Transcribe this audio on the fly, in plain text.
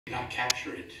not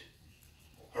capture it.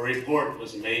 A report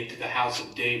was made to the house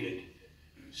of David.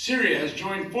 Syria has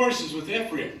joined forces with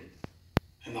Ephraim.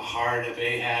 And the heart of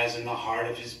Ahaz and the heart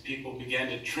of his people began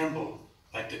to tremble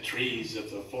like the trees of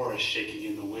the forest shaking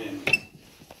in the wind.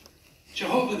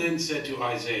 Jehovah then said to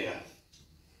Isaiah,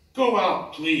 "Go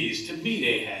out, please, to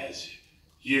meet Ahaz,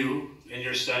 you and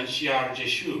your son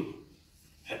Shear-Jashub,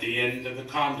 at the end of the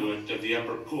conduit of the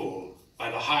upper pool by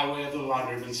the highway of the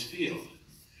launderman's field.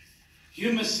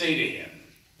 You must say to him,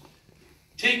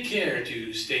 'Take care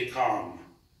to stay calm.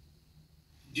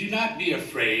 Do not be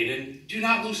afraid, and do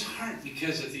not lose heart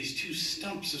because of these two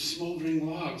stumps of smoldering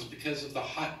logs, because of the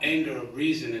hot anger of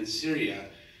Rezin in Syria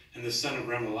and the son of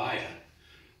Remaliah.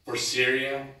 For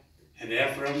Syria and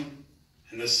Ephraim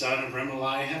and the son of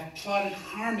Remaliah have plotted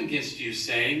harm against you,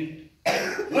 saying,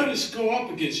 Let us go up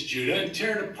against Judah and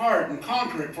tear it apart and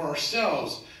conquer it for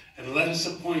ourselves, and let us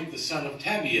appoint the son of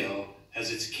Tabiel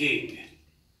as its king.'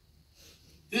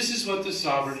 This is what the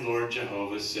sovereign Lord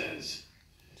Jehovah says.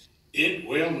 It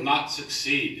will not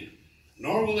succeed,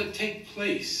 nor will it take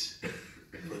place,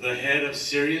 for the head of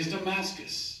Syria is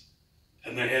Damascus,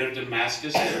 and the head of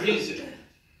Damascus is Rezin.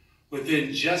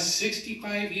 Within just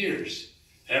 65 years,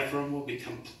 Ephraim will be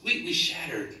completely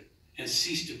shattered and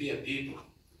cease to be a people.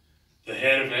 The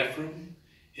head of Ephraim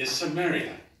is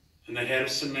Samaria, and the head of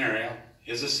Samaria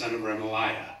is the son of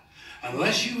Remaliah.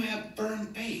 Unless you have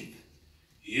firm faith,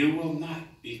 you will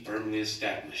not be firmly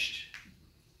established."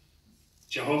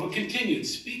 Jehovah continued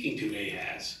speaking to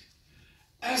Ahaz.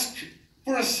 "Ask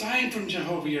for a sign from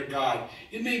Jehovah your God.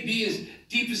 It may be as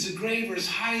deep as the grave or as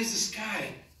high as the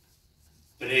sky."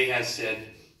 But Ahaz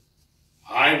said,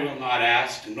 "I will not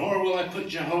ask, nor will I put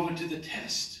Jehovah to the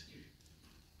test."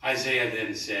 Isaiah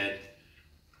then said,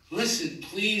 "Listen,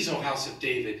 please, O house of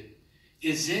David.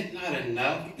 Is it not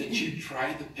enough that you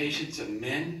try the patience of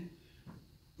men?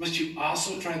 Must you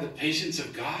also try the patience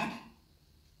of God?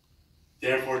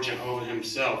 Therefore Jehovah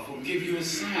himself will give you a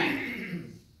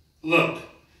sign. Look,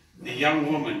 the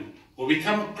young woman will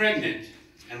become pregnant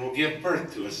and will give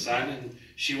birth to a son, and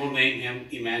she will name him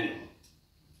Emmanuel.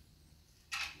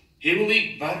 He will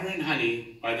eat butter and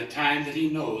honey by the time that he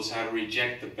knows how to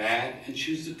reject the bad and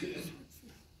choose the good.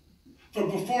 For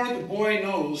before the boy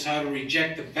knows how to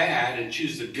reject the bad and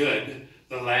choose the good,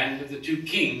 the land of the two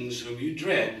kings whom you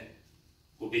dread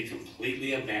will be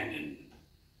completely abandoned.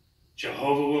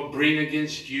 Jehovah will bring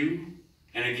against you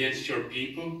and against your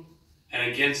people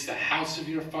and against the house of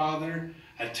your father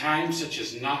a time such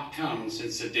as not come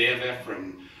since the day of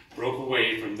Ephraim broke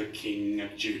away from the king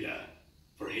of Judah,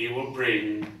 for he will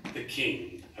bring the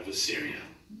king of Assyria."